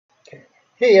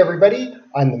Hey everybody,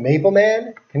 I'm the Maple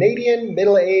Man, Canadian,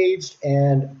 middle-aged,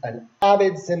 and an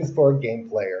avid Sims 4 game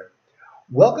player.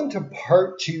 Welcome to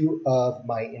part 2 of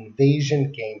my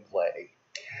Invasion gameplay.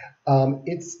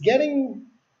 It's getting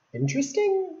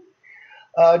interesting.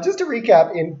 Just to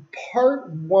recap, in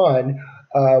part 1,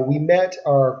 we met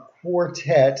our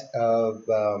quartet of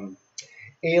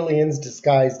aliens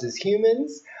disguised as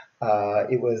humans.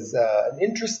 It was an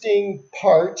interesting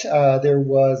part. There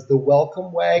was the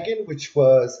welcome wagon, which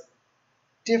was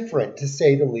different to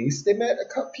say the least. They met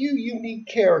a few unique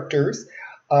characters.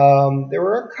 There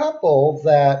were a couple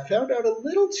that found out a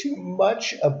little too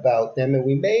much about them, and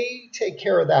we may take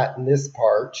care of that in this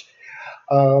part.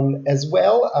 As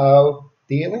well,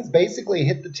 the aliens basically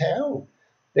hit the town.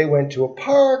 They went to a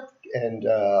park and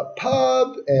a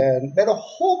pub and met a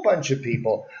whole bunch of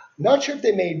people. Not sure if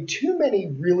they made too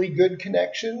many really good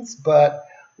connections, but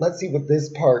let's see what this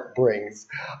part brings.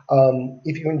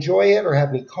 If you enjoy it or have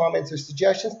any comments or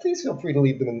suggestions, please feel free to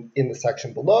leave them in the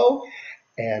section below.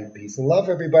 And peace and love,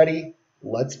 everybody.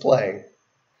 Let's play.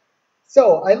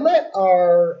 So I let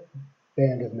our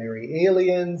band of merry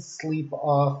aliens sleep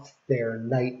off their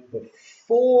night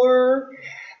before,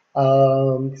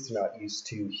 because they're not used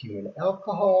to human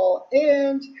alcohol.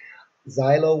 And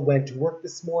Xylo went to work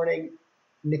this morning.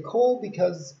 Nicole,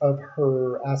 because of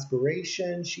her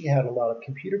aspiration, she had a lot of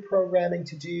computer programming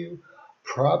to do.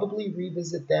 Probably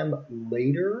revisit them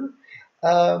later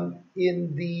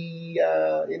in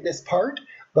this part.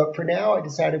 But for now, I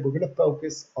decided we're going to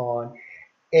focus on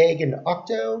Egg and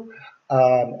Octo,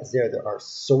 as there are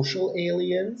social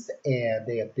aliens and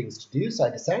they have things to do. So I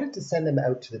decided to send them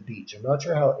out to the beach. I'm not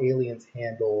sure how aliens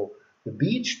handle the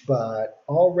beach, but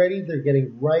already they're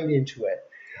getting right into it.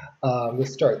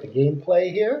 Let's start the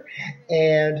gameplay here.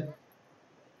 And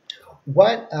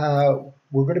what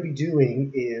we're going to be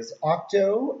doing is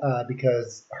Octo,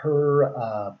 because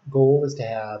her goal is to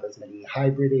have as many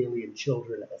hybrid alien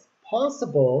children as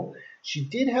possible. She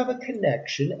did have a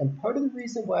connection, and part of the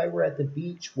reason why we're at the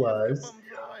beach was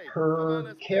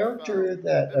her character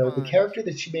the character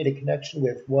that she made a connection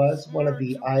with was one of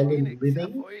the island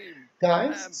living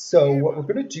guys. So what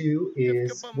we're going to do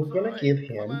is we're going to give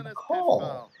him a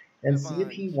call and see if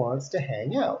he wants to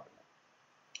hang out.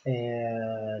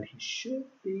 And he should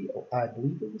be, oh, I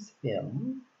believe it was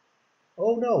him.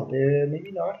 Oh no,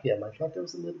 maybe not him. I thought there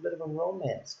was a little bit of a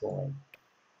romance going.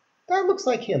 That looks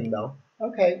like him though.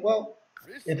 Okay, well,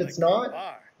 if it's not,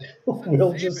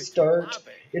 we'll just start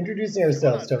introducing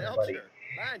ourselves to everybody.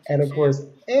 And of course,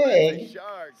 Egg,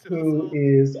 who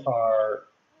is our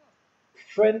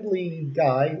friendly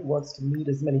guy who wants to meet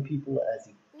as many people as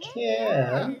he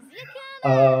can.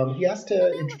 He has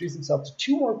to introduce himself to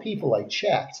 2 more people, I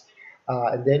checked.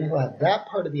 And then he'll have that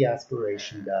part of the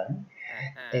aspiration done.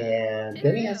 And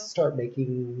then he has to start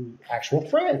making actual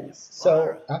friends.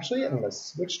 So actually, I'm going to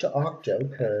switch to Octo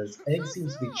because Egg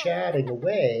seems to be chatting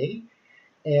away.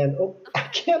 And oh, I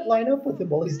can't line up with him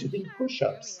while he's doing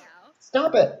push-ups.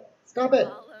 Stop it. Stop it.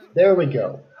 There we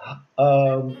go.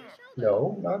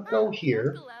 No, not go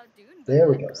here. There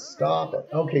we go. Stop it.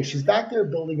 Okay, she's back there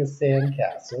building a sand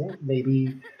castle.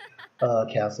 Maybe a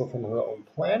castle from her own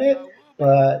planet.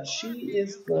 But she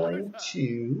is going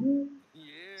to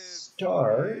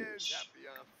start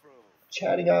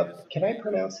chatting up. Can I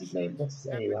pronounce his name? What's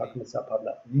his name? How come it's not popping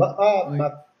up?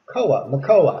 Makoa.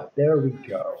 Makoa. There we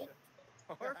go.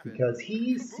 Because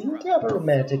he seemed to have a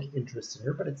romantic interest in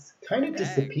her, but it's kind of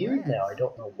disappeared now. I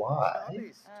don't know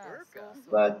why.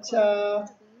 But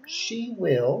she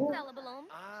will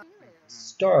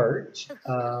start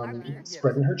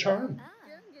spreading her charm.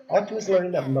 Octo is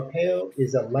learning that Makao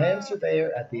is a land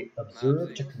surveyor at the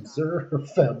Observe to Conserve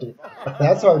Foundation.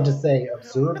 That's hard to say.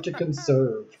 Observe to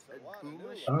Conserve.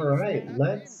 All right,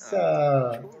 let's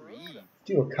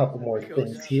do a couple more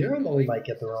things here, and then we might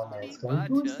get the romance going.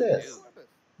 Who's this?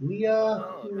 Leah,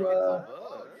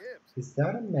 is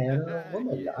that a man or a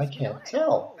woman? I can't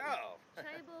tell.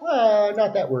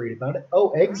 Not that worried about it. Oh,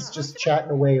 Egg's just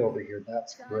chatting away over here.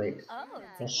 That's great.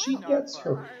 Now she gets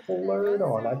her flirt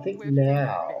on. I think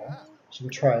now she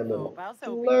can try a little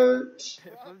flirt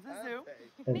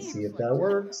and see if that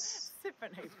works.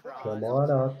 Come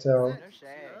on, Octo.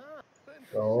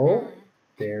 Oh,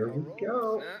 there we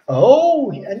go. Oh,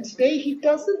 and today he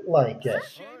doesn't like it.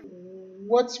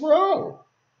 What's wrong?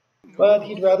 But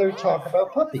he'd rather talk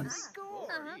about puppies.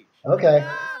 Okay.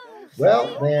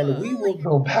 Well, then we will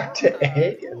go back to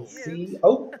Egg and see.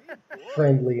 Oh,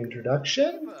 friendly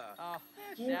introduction.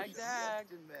 Let's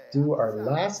do our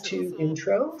last 2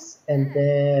 intros, and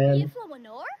then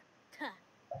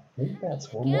I think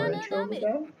that's one more intro we're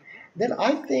done. Then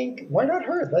I think, why not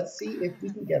her? Let's see if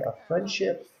we can get a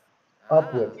friendship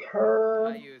Up with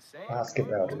her. Ask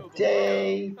about her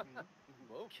day.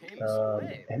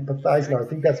 Empathize. No, I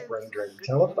think that's brain drain.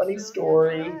 Tell a funny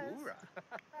story.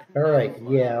 All right,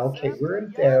 yeah, okay, we're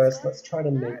embarrassed. Let's try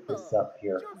to make this up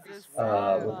here.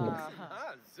 With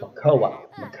Makoa.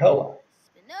 Makoa.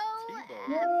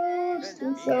 No, just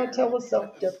tell a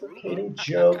self-deprecating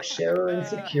joke, share her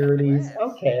insecurities.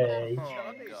 Okay.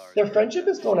 Their friendship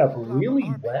is going up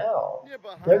really well.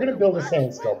 They're going to build a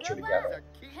sand sculpture together.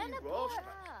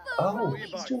 Oh,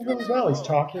 he's doing really well. He's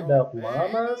talking about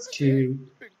llamas to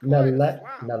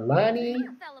Nalani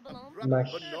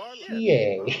Mahie.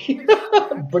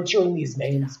 Butchering these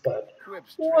names, but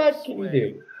what can you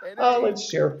do? Let's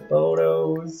share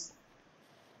photos.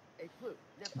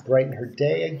 Brighten her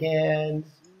day again.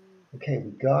 Okay,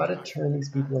 we gotta turn these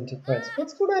people into friends.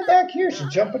 What's going on back here? She's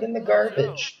jumping in the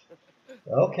garbage.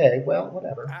 Okay, well,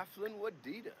 whatever.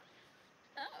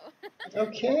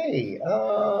 Okay,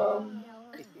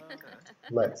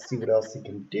 let's see what else he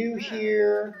can do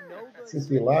here. Seems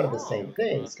to be a lot of the same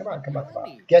things. Come on, come on, come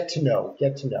on. Get to know,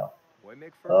 get to know.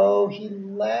 Oh, he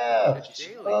left.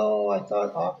 Oh, I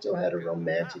thought Octo had a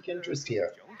romantic interest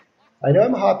here. I know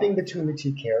I'm hopping between the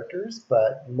two characters,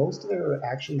 but most of their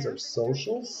actions are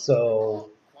social, so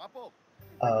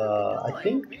I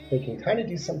think they can kind of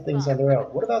do some things on their own.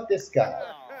 What about this guy?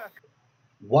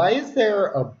 Why is there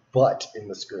a butt in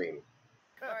the screen?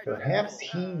 Perhaps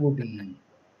he will be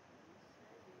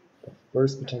the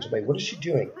first potential bait. What is she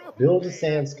doing? Build a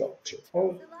sand sculpture.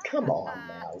 Oh, come on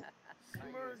now.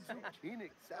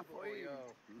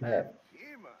 Yeah.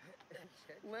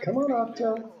 Come on,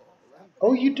 Octo.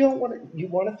 Oh, you don't want to. You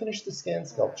want to finish the sand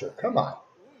sculpture. Come on.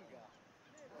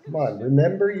 Come on.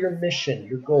 Remember your mission,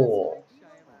 your goal.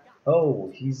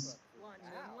 Oh, he's.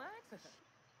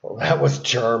 Well, that was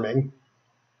charming.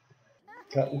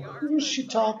 Who is she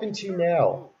talking to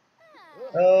now?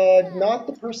 Not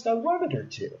the person I wanted her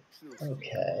to.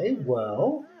 Okay,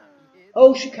 well.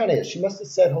 Oh, she kind of is. She must have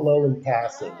said hello in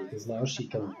passing because now she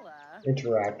can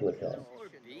interact with him.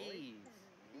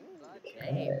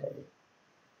 Okay.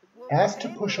 Ask to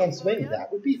push on swing.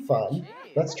 That would be fun.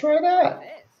 Let's try that.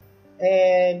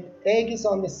 And Egg is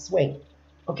on the swing.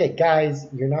 Okay, guys,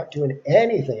 you're not doing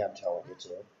anything I'm telling you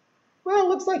to. Well,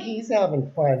 looks like he's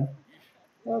having fun.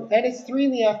 Well, and it's 3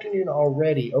 in the afternoon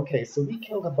already. Okay, so we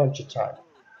killed a bunch of time.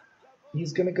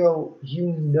 He's going to go, you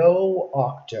know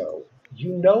Octo.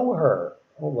 You know her.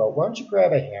 Oh, well, why don't you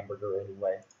grab a hamburger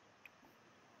anyway?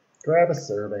 Grab a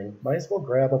serving. Might as well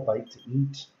grab a bite to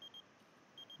eat.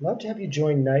 Love to have you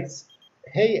join Knights.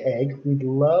 Hey, Egg, we'd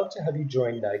love to have you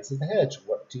join Knights of the Hedge.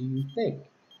 What do you think?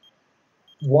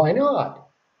 Why not?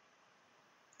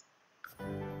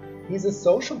 He's a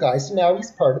social guy, so now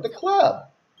he's part of the club.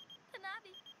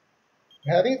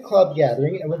 Having a club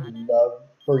gathering, I would love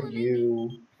for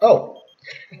you... Oh,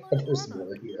 there's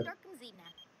more here.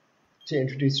 To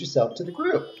introduce yourself to the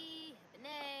group.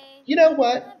 You know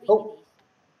what? Oh,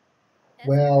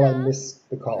 well, I missed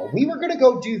the call. We were going to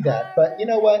go do that, but you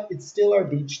know what? It's still our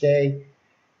beach day,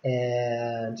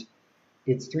 and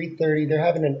it's 3:30. They're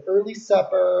having an early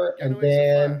supper, and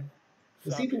then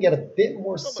we'll see if we can get a bit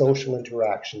more social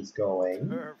interactions going.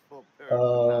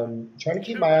 Trying to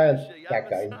keep my eye on that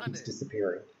guy who keeps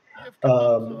disappearing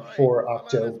for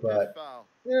Octo, but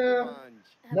yeah,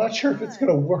 not sure if it's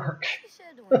going to work.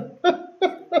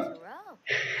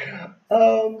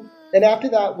 And after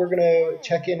that, we're going to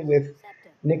check in with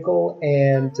Nickel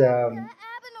and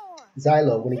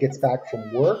Xylo when he gets back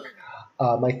from work.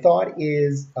 My thought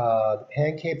is the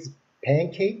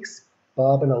pancakes,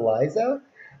 Bob and Eliza,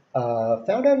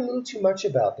 found out a little too much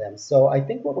about them. So I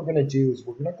think what we're going to do is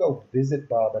we're going to go visit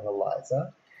Bob and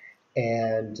Eliza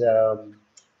and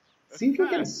see if we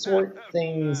can sort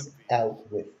things out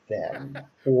with them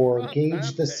or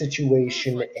gauge the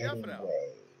situation anyway.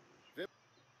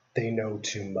 They know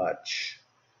too much.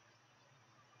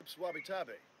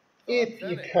 If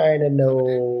you kind of know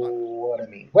what I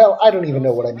mean. Well, I don't even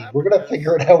know what I mean. We're going to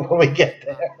figure it out when we get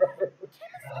there.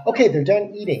 Okay, they're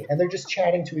done eating, and they're just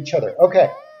chatting to each other.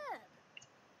 Okay.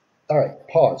 All right,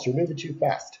 pause. You're moving too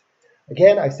fast.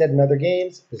 Again, I've said in other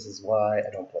games, this is why I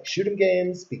don't play shoot 'em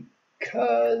games,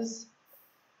 because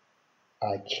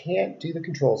I can't do the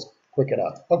controls quick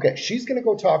enough. Okay, she's going to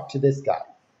go talk to this guy.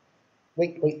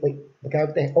 Wait. The guy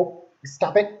with the... Oh,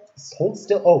 stop it. Hold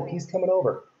still. Oh, he's coming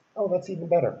over. Oh, that's even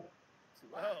better.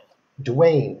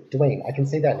 Dwayne. I can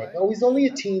say that name. Oh, he's only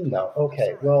a teen, though.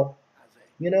 Okay, well,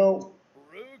 you know,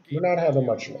 we're not having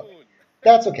much luck.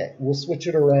 That's okay. We'll switch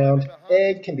it around.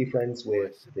 Egg can be friends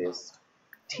with this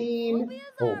teen.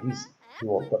 Oh, he's too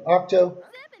old. But Octo,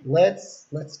 let's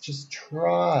just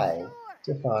try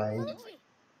to find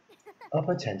a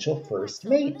potential first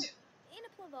mate.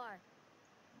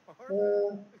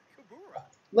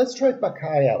 Let's try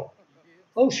Bakai out.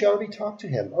 Oh, she already talked to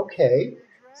him. Okay,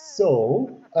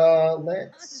 so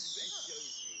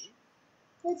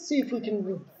let's see if we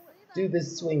can do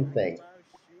this swing thing.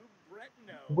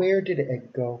 Where did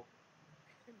Egg go?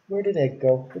 Where did Egg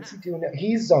go? What's he doing now?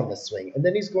 He's on the swing, and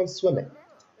then he's going swimming.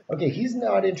 Okay, he's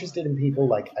not interested in people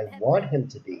like I want him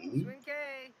to be.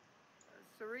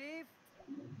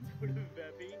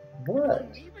 What?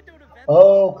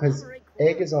 Oh, because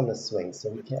Egg is on the swing, so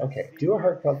we can't. Okay, do a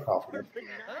heartfelt compliment.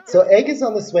 So Egg is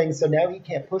on the swing, so now he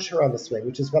can't push her on the swing,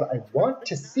 which is what I want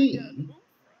to see,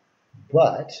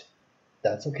 but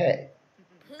that's okay.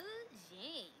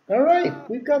 All right,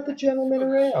 we've got the gentleman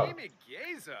around.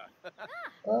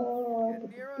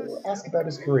 Ask about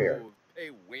his career.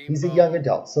 He's a young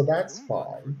adult, so that's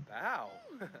fine.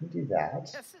 We do that.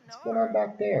 What's going on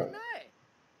back there?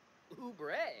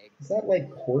 Is that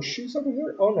like horseshoes over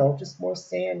here? Oh no, just more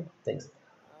sand things.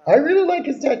 I really like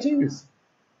his tattoos.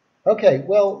 Okay,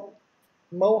 well,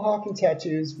 mohawk and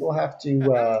tattoos, we'll have to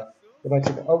go back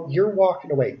to. Oh, you're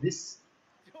walking away.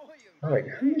 All right,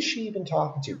 who is she even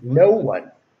talking to? No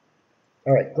one.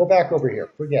 All right, go back over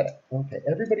here. Forget it. Okay,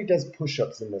 everybody does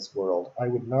push-ups in this world. I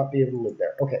would not be able to live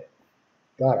there. Okay,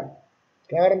 got him.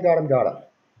 Got him, got him, got him.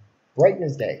 Brighten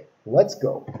his day. Let's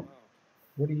go.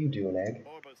 What are you doing, Egg?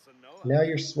 Now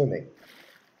you're swimming.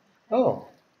 Oh,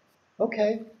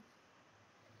 okay.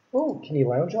 Oh, can you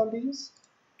lounge on these?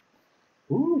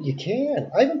 Ooh, you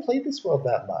can. I haven't played this world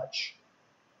that much.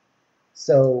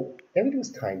 So,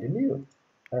 everything's kind of new.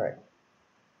 All right.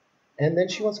 And then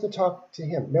she wants to go talk to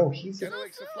him. No, he's...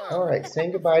 All right,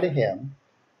 saying goodbye to him.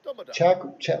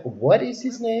 What is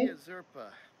his name?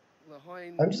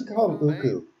 I'm just going to call him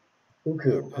Uku.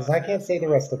 Uku, because I can't say the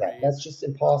rest of that. That's just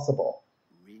impossible.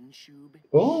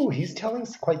 Oh, he's telling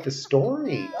quite the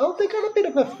story. Oh, they got a bit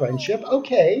of a friendship.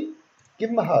 Okay. Give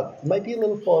him a hug. It might be a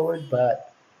little forward,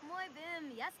 but...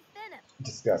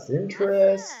 Discuss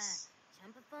interests.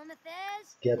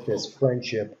 Get this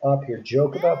friendship up here.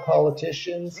 Joke about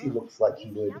politicians. He looks like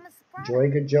he would enjoy a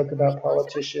good joke about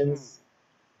politicians.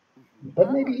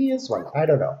 But maybe he is one. I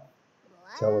don't know.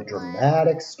 Tell a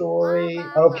dramatic story.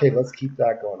 Okay, let's keep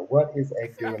that going. What is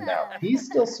Egg doing now? He's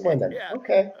still swimming.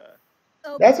 Okay.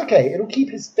 That's okay. It'll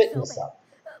keep his fitness up.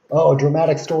 Oh, a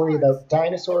dramatic story about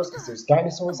dinosaurs, because there's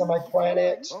dinosaurs on my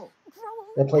planet.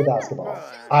 They play basketball.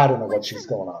 I don't know what she's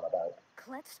going on about.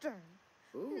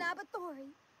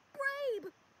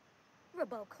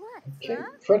 Okay,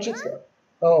 friendship's good.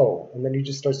 Oh, and then he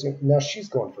just starts doing... Now she's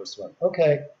going for a swim.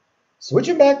 Okay.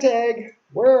 Switching back to Egg.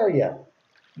 Where are you?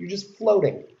 You're just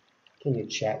floating. Can you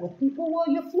chat with people while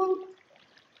you float?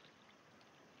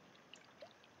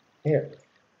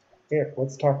 Here,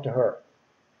 let's talk to her.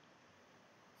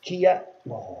 Kia.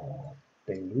 Oh,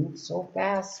 they move so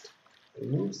fast. They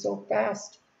move so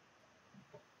fast.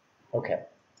 Okay.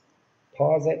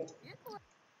 Pause it.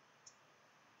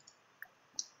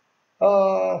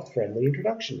 Friendly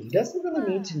introduction. He doesn't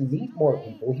really need to meet more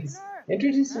people. He's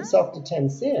introduced himself to 10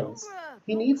 Sims.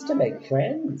 He needs to make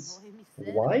friends.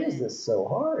 Why is this so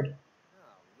hard?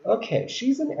 Okay,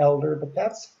 she's an elder, but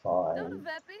that's fine.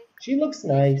 She looks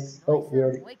nice. Oh, we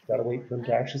already gotta wait for him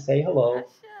to actually say hello.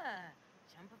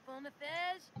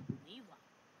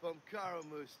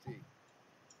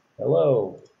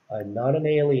 Hello, I'm not an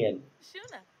alien.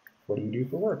 What do you do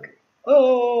for work?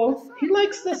 Oh, he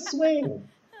likes the swing.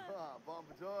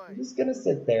 I'm just gonna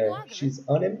sit there. She's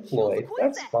unemployed.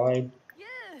 That's fine.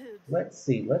 Let's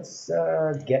see. Let's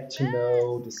get to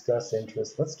know, discuss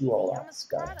interests. Let's do all that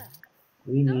stuff.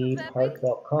 We need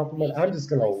heartfelt compliment. I'm just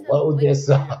gonna load this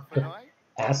up.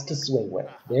 Ask to swing with.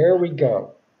 There we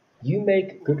go. You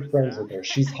make good friends with her.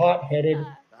 She's hot-headed.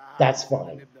 That's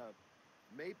fine.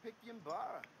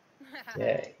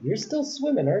 Yeah, you're still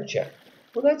swimming, aren't you?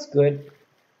 Well, that's good.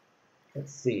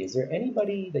 Let's see. Is there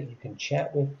anybody that you can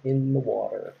chat with in the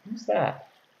water? Who's that?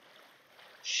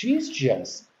 She's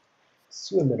just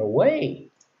swimming away.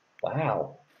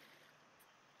 Wow.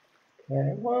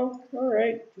 Okay, well, all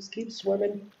right. Just keep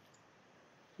swimming.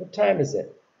 What time is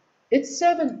it? It's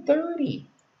 7:30.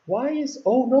 Why is...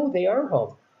 Oh, no, they are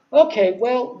home. Okay,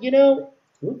 well, you know...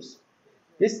 Oops.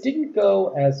 This didn't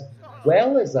go as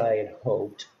well as I had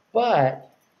hoped, but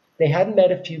they had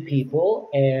met a few people,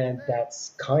 and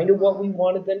that's kind of what we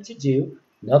wanted them to do.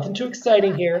 Nothing too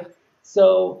exciting here.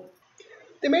 So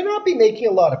they may not be making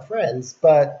a lot of friends,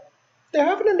 but they're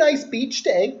having a nice beach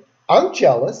day. I'm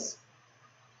jealous.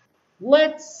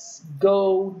 Let's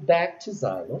go back to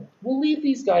Xylo. We'll leave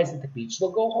these guys at the beach.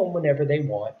 They'll go home whenever they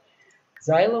want.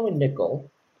 Xylo and Nickel.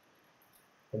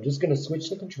 I'm just going to switch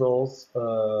the controls,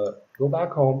 go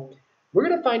back home. We're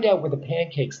going to find out where the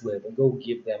pancakes live and go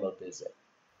give them a visit.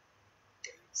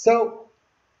 So,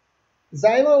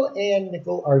 Xylo and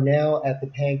Nickel are now at the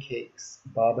pancakes,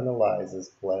 Bob and Eliza's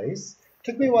place.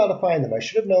 Took me a while to find them. I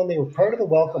should have known they were part of the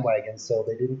welcome wagon, so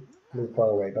they didn't move far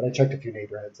away, but I checked a few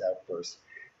neighborhoods out first.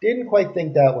 Didn't quite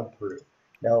think that one through.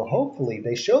 Now, hopefully,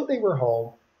 they showed they were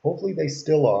home. Hopefully, they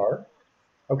still are.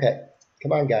 Okay,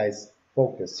 come on, guys.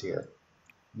 Focus here.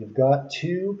 You've got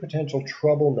two potential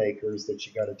troublemakers that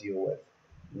you got to deal with,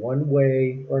 one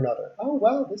way or another. Oh,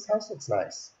 wow, this house looks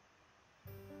nice.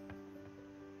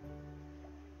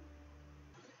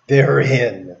 They're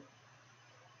in.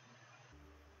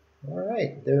 All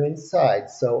right, they're inside.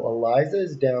 So Eliza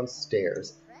is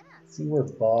downstairs. Let's see where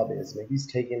Bob is. Maybe he's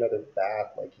taking another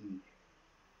bath like he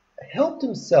helped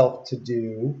himself to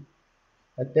do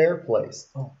at their place.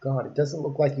 Oh, God, it doesn't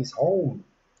look like he's home.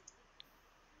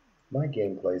 My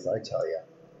gameplays, I tell you.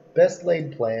 Best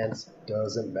laid plans,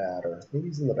 doesn't matter. Maybe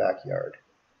he's in the backyard.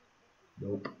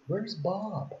 Nope. Where's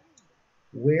Bob?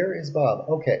 Where is Bob?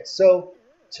 Okay, so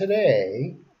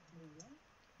today,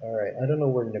 all right, I don't know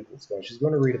where Nickel's going. She's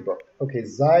going to read a book. Okay,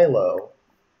 Xylo,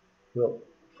 well,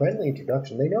 friendly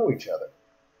introduction. They know each other.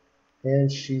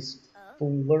 And she's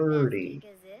flirty.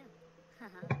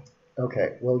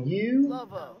 Okay, well, you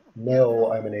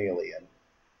know I'm an alien.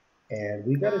 And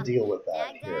we got to deal with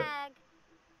that here.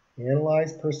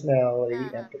 Analyze personality,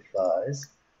 empathize.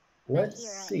 Let's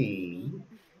see.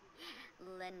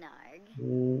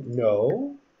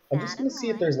 No. I'm just going to see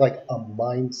if there's like a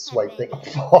mind swipe thing.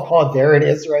 Oh, there it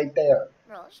is right there.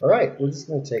 All right, we're just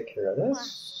going to take care of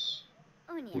this.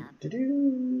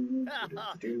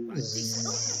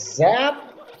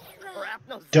 Zap.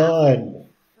 Done.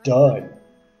 Done.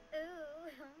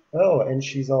 Oh, and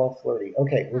she's all flirty.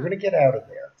 Okay, we're going to get out of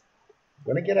there.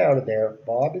 We're going to get out of there.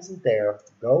 Bob isn't there.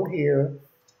 Go here.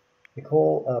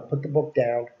 Nicole, put the book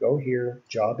down. Go here.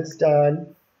 Job is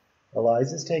done.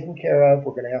 Eliza's taken care of.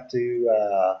 We're going to have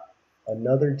to,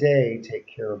 another day, take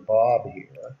care of Bob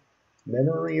here.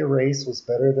 Memory erase was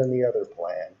better than the other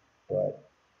plan, but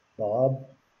Bob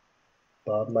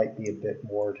might be a bit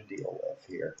more to deal with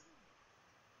here.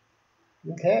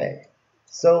 Okay.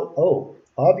 So, oh,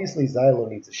 obviously Xylo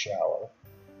needs a shower.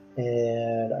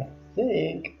 And I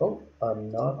think, oh,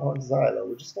 I'm not on Xylo.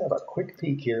 We're just going to have a quick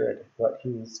peek here at what he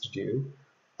needs to do.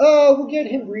 We'll get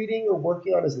him reading or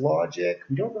working on his logic.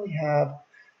 We don't really have,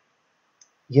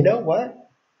 you know what?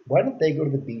 Why don't they go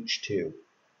to the beach too?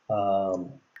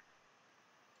 Because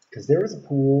there is a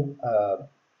pool,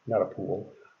 not a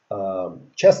pool,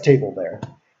 chess table there.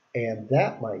 And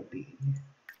that might be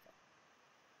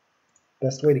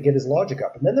best way to get his logic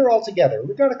up. And then they're all together.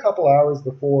 We've got a couple hours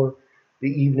before the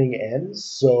evening ends,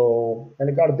 so, and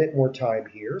I've got a bit more time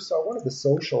here, so I wanted the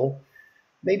social.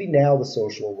 Maybe now the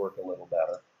social will work a little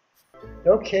better.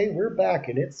 Okay, we're back,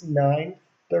 and it's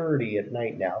 9:30 at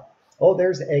night now. Oh,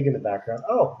 there's Egg in the background.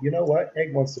 Oh, you know what?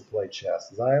 Egg wants to play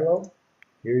chess. Xylo,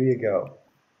 here you go.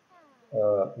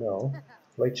 No,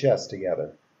 play chess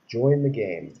together. Join the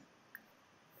game.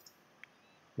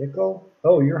 Nickel?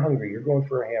 Oh, you're hungry. You're going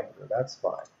for a hamburger. That's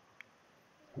fine.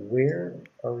 Where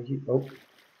are you? Oh,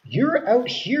 you're out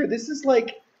here. This is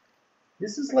like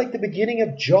the beginning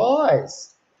of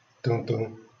Jaws. Dun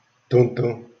dun dun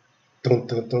dun dun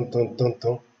dun dun dun dun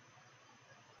dun.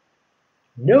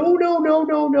 No, no, no,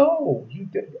 no, no.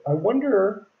 I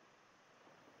wonder.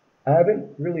 I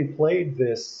haven't really played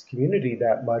this community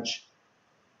that much.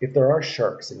 If there are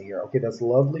sharks in here, okay, that's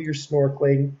lovely. You're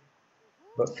snorkeling,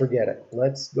 but forget it.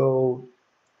 Let's go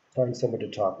find someone to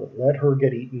talk with. Let her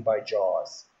get eaten by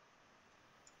Jaws.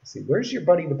 Let's see, where's your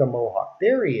buddy with the mohawk?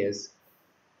 There he is.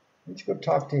 Why don't you go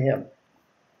talk to him?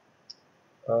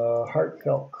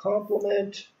 Heartfelt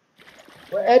compliment.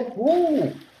 Well, Ed,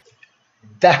 whoa!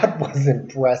 That was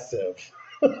impressive.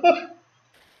 And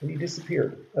he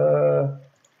disappeared.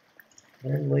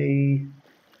 Friendly.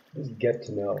 Just get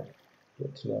to know.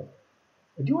 Get to know.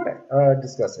 I do want to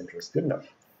discuss interest. Good enough.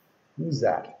 Who's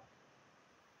that?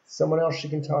 Someone else she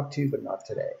can talk to, but not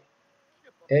today.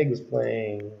 Egg was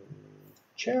playing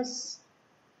chess.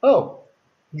 Oh,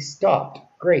 he stopped.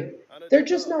 Great. They're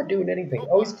just not doing anything.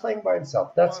 Oh, he's playing by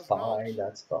himself. That's fine.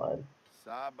 That's fine.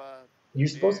 You're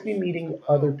supposed to be meeting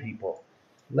other people.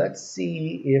 Let's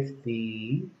see if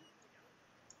the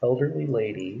elderly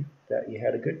lady that you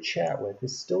had a good chat with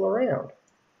is still around.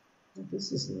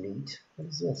 This is neat. What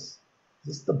is this? Is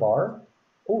this the bar?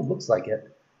 Oh, looks like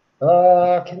it.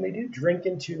 Can they do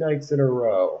drinking 2 nights in a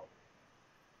row?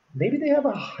 Maybe they have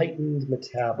a heightened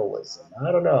metabolism.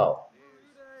 I don't know.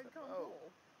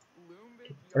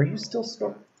 Are you still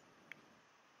smoking?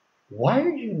 Why are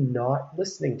you not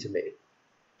listening to me?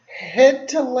 Head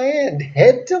to land.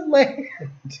 Head to land.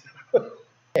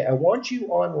 Okay, I want you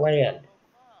on land.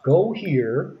 Go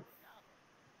here.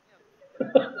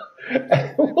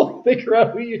 And we'll figure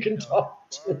out who you can talk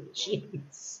to.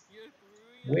 Jeez.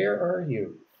 Where are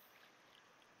you?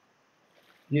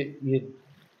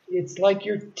 It's like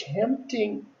you're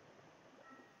tempting.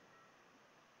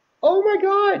 Oh my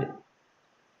God!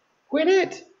 Quit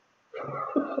it!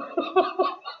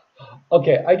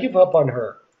 Okay, I give up on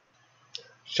her.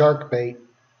 Shark bait.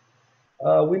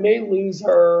 We may lose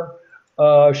her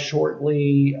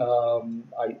shortly.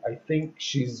 I think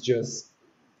she's just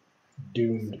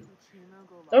doomed.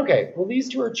 Okay, well, these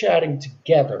two are chatting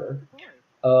together.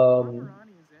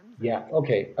 Yeah,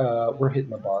 okay, we're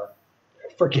hitting the bar.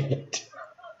 Forget it.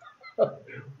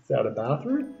 Is that a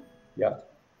bathroom? Yeah.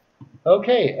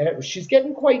 Okay, and she's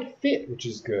getting quite fit, which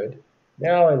is good.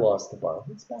 Now I lost the bar.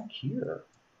 What's back here?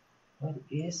 What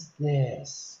is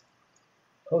this?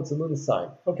 Oh, it's a little sign.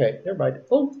 Okay, never mind.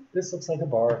 Oh, this looks like a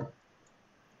bar.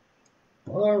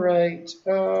 All right,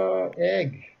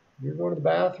 Egg, you're going to the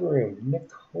bathroom.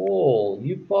 Nicole,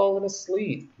 you've fallen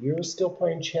asleep. You're still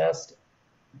playing chess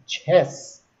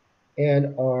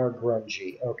and are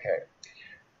grungy. Okay.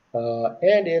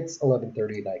 And it's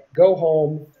 11:30 at night. Go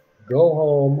home, go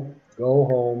home, go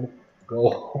home, go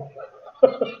home.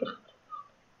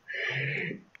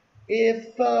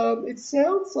 If it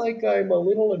sounds like I'm a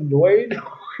little annoyed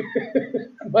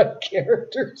with my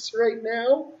characters right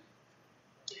now,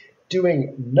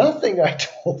 doing nothing I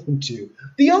told them to.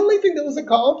 The only thing that was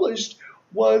accomplished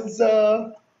was,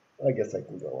 I guess I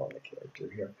can go on the character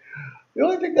here. The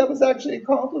only thing that was actually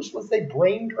accomplished was they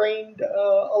brain drained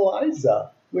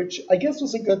Eliza, which I guess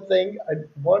was a good thing. I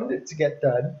wanted it to get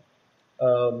done.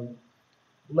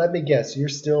 Let me guess, you're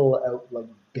still out like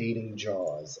baiting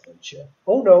Jaws, aren't you?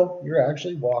 Oh no, you're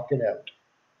actually walking out.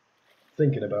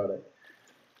 Thinking about it.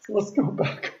 So let's go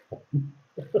back home.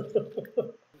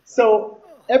 So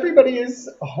everybody is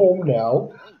home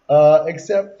now,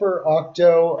 except for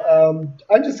Octo.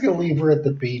 I'm just going to leave her at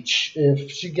the beach.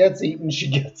 If she gets eaten, she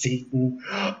gets eaten.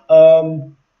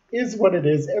 Is what it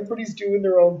is. Everybody's doing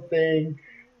their own thing,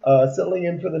 settling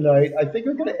in for the night. I think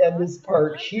we're going to end this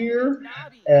part here,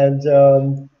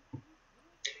 and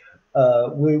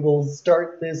we will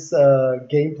start this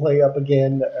gameplay up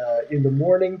again in the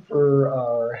morning for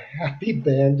our happy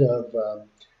band of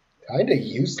kind of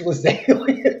useless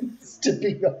aliens, to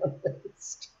be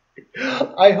honest.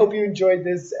 I hope you enjoyed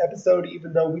this episode,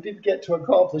 even though we didn't get to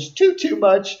accomplish too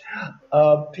much.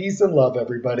 Peace and love,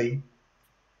 everybody.